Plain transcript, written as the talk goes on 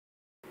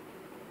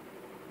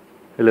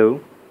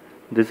Hello,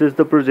 this is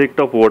the project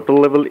of water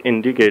level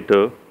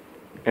indicator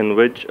in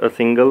which a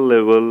single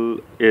level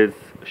is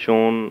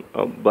shown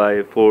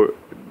by four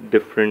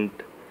different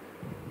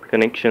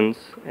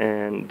connections,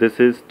 and this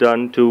is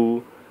done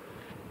to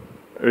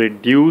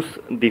reduce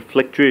the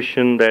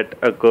fluctuation that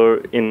occur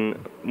in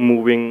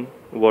moving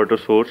water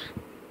source.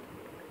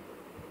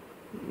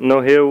 Now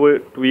here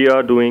what we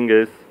are doing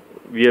is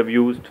we have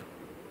used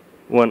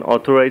one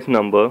authorized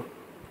number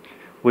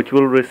which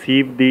will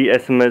receive the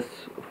SMS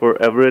for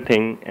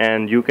everything,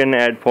 and you can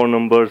add four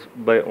numbers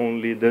by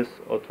only this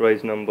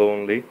authorized number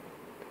only.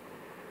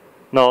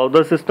 Now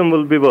the system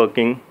will be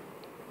working.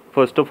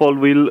 First of all,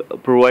 we'll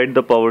provide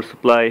the power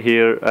supply.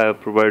 Here I have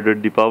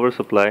provided the power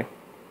supply,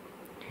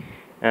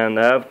 and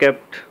I have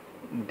kept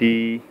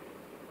the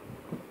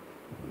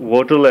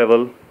water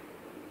level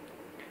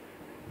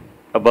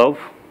above.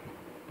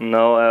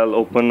 Now I'll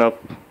open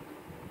up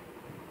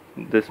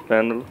this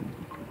panel.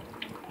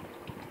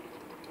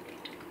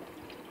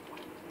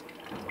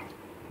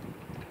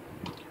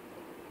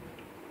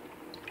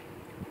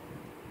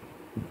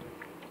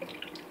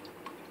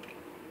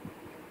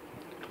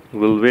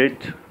 We'll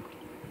wait,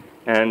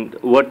 and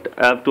what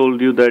I've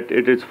told you that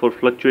it is for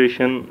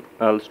fluctuation,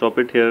 I'll stop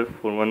it here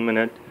for 1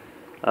 minute.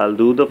 I'll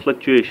do the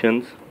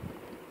fluctuations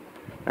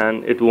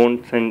and it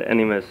won't send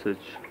any message.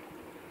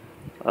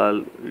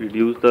 I'll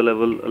reduce the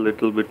level a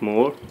little bit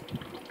more.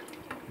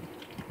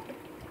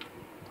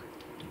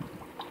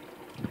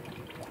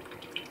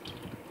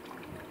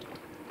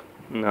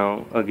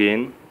 Now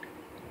again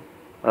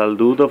I'll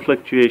do the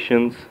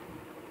fluctuations,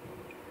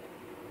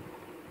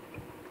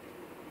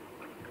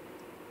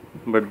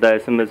 but the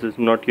SMS is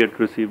not yet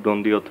received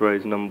on the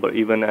authorized number.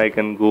 Even I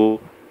can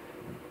go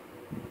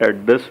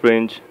at this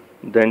range,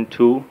 then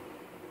 2,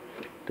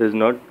 it is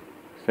not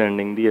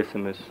sending the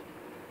SMS.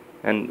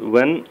 And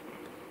when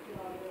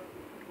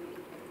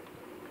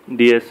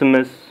the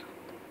SMS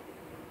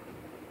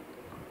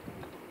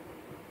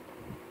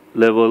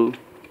level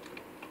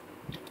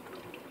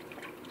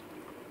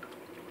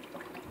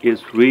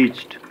is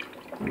reached,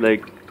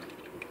 like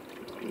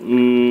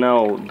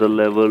now the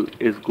level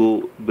is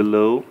go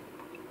below,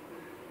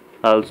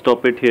 I'll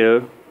stop it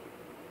here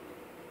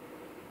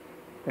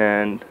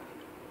and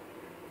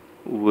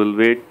we'll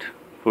wait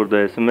for the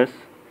SMS.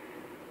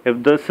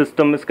 If the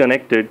system is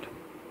connected,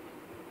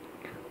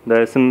 the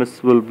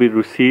SMS will be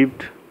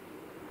received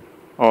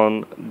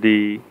on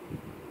the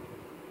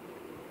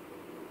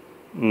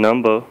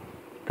number,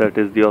 that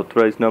is the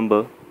authorized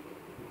number.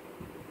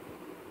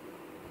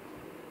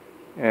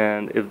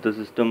 And if the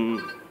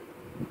system,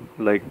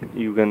 like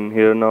you can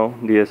hear now,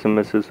 the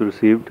SMS is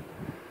received.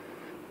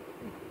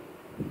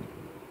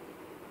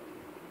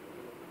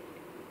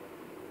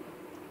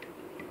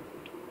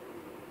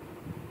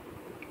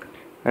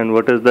 And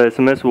what is the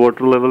SMS?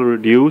 Water level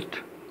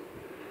reduced.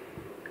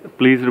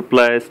 Please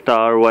reply *y#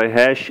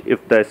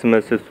 if the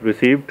SMS is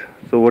received.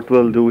 So what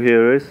we'll do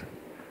here is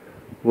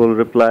we'll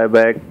reply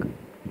back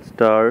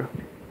 *y#.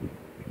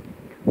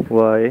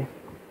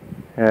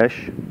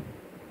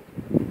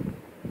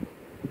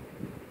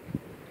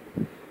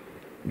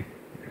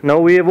 Now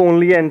we have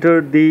only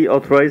entered the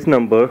authorized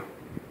number,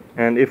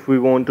 and if we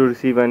want to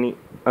receive any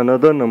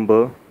another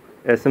number,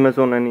 SMS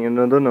on any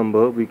another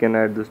number, we can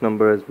add this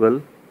number as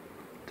well.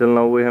 Till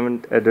now we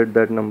haven't added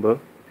that number.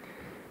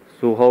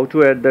 So how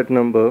to add that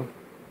number?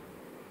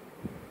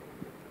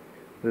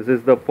 This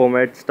is the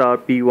format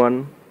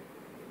 *p1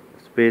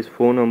 space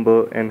phone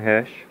number and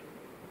hash.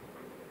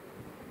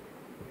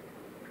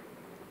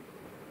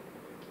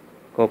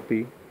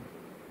 Copy,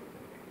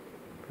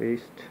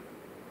 paste,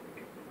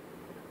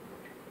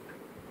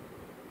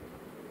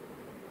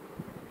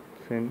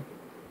 send.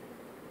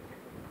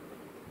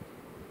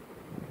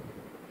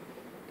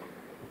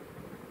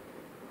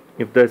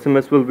 If the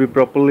SMS will be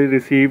properly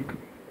received,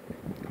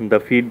 the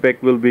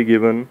feedback will be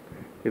given.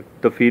 If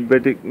the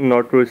feedback is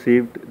not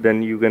received,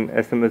 then you can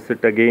SMS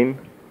it again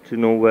to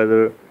know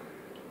whether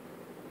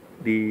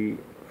the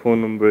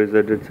phone number is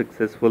added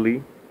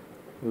successfully.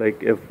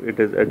 Like if it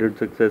is added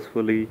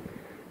successfully,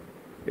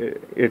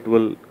 it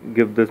will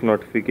give this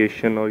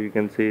notification, or you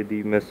can say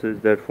the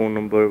message that phone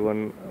number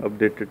 1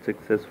 updated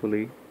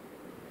successfully.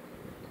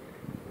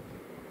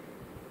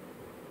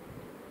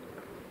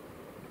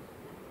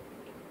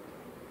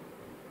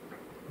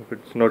 If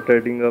it's not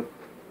adding up,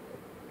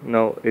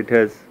 now it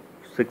has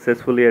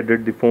successfully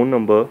added the phone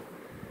number.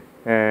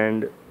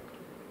 And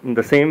in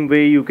the same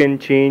way you can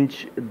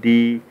change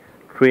the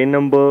train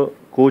number,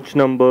 coach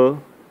number,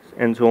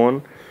 and so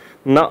on.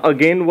 Now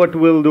again what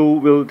we'll do,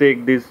 we'll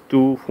take these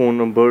two phone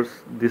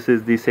numbers. This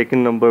is the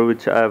second number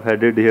which I have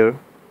added here.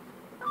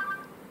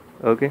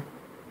 Okay,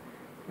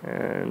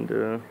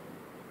 and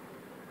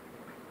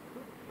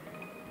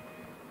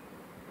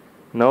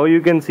now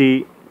you can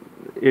see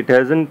it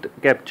hasn't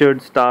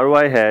captured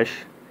 *y#,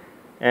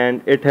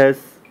 and it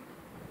has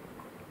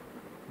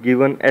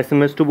given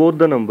SMS to both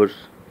the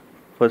numbers.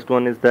 First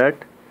one is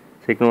that,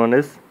 second one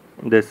is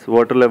this,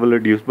 water level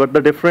reduced. But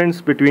the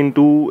difference between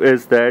two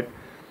is that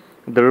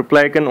the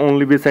reply can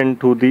only be sent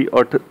to the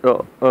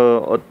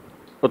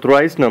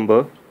authorized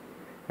number,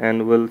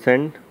 and we'll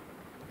send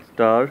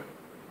star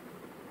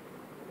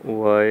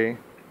y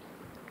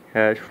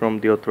hash from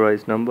the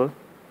authorized number.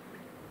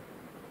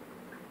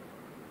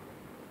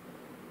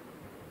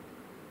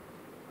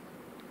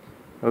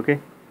 Okay,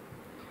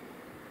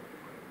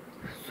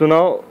 so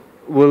now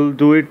we'll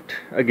do it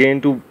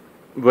again to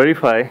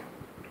verify.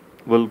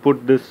 We'll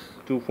put this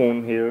to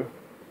phone here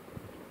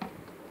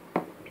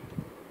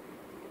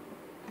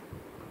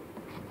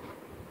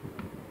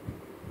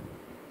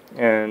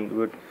and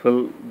we'll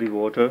fill the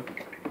water.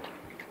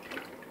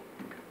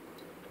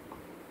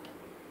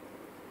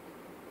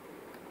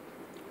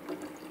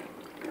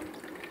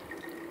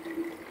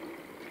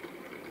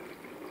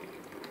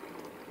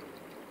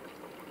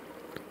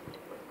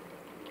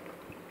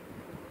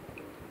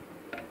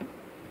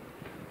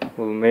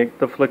 We'll make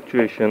the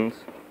fluctuations.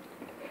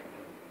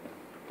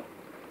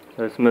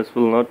 The SMS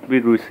will not be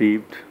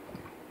received.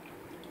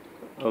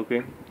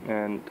 Okay,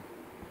 and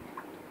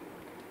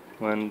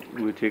when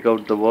we take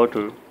out the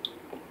water,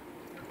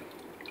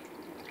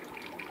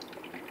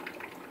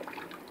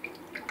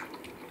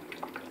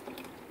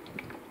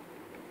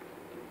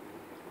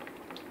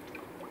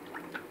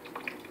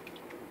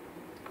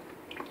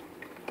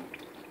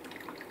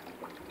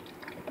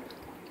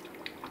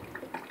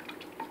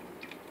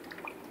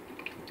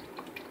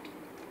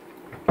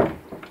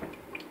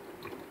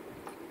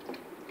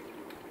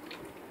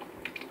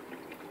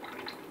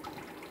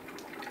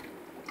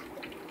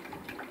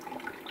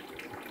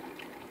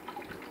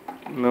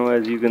 now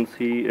as you can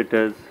see it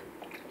has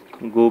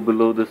go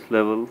below this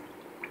level.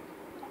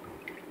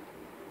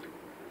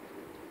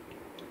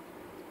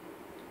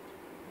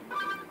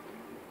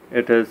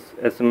 It has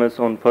SMS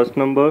on first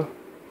number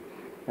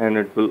and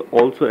it will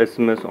also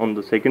SMS on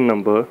the second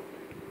number,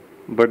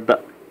 but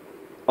the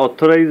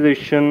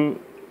authorization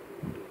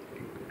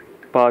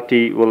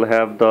party will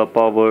have the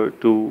power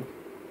to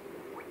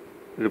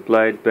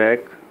reply it back.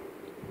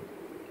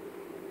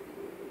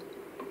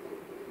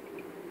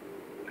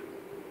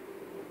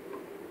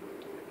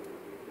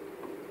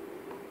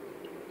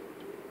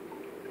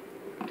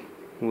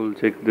 We'll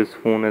check this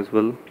phone as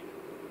well.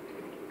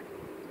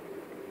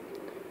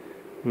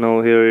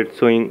 Now here it's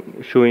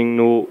showing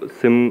no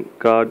SIM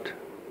card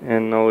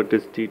and now it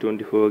is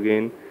T24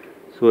 again,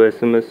 so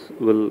SMS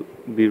will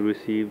be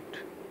received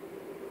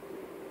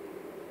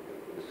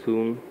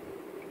soon.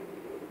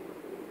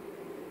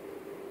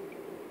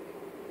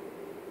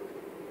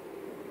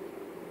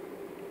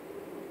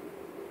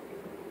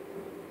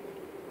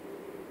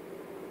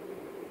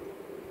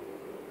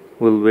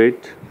 We'll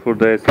wait for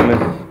the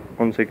SMS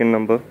on second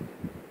number.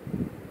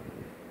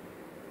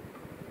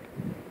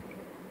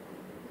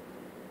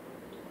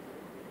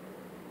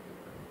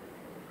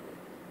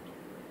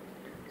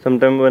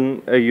 Sometime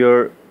when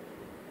your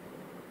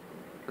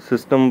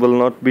system will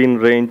not be in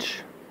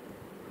range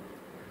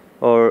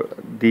or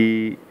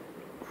the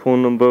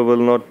phone number will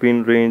not be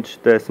in range,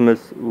 the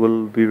SMS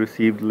will be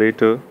received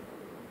later,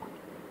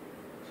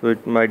 so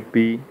it might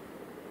be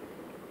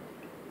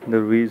the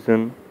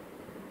reason.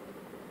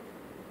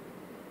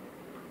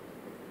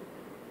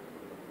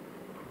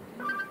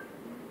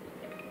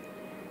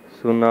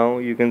 So now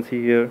you can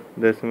see here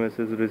the SMS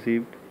is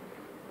received.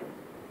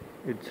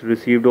 It's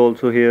received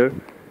also here,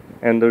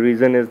 and the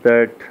reason is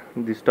that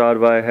the star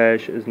y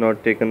hash is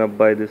not taken up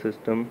by the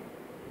system.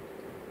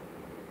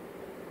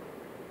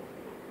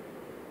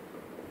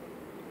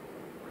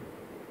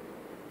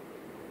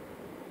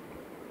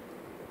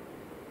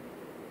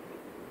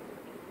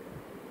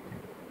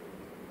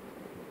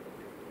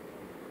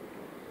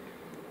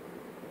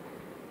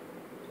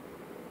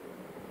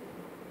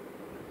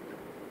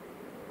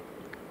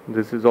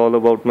 This is all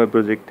about my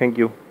project. Thank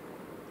you.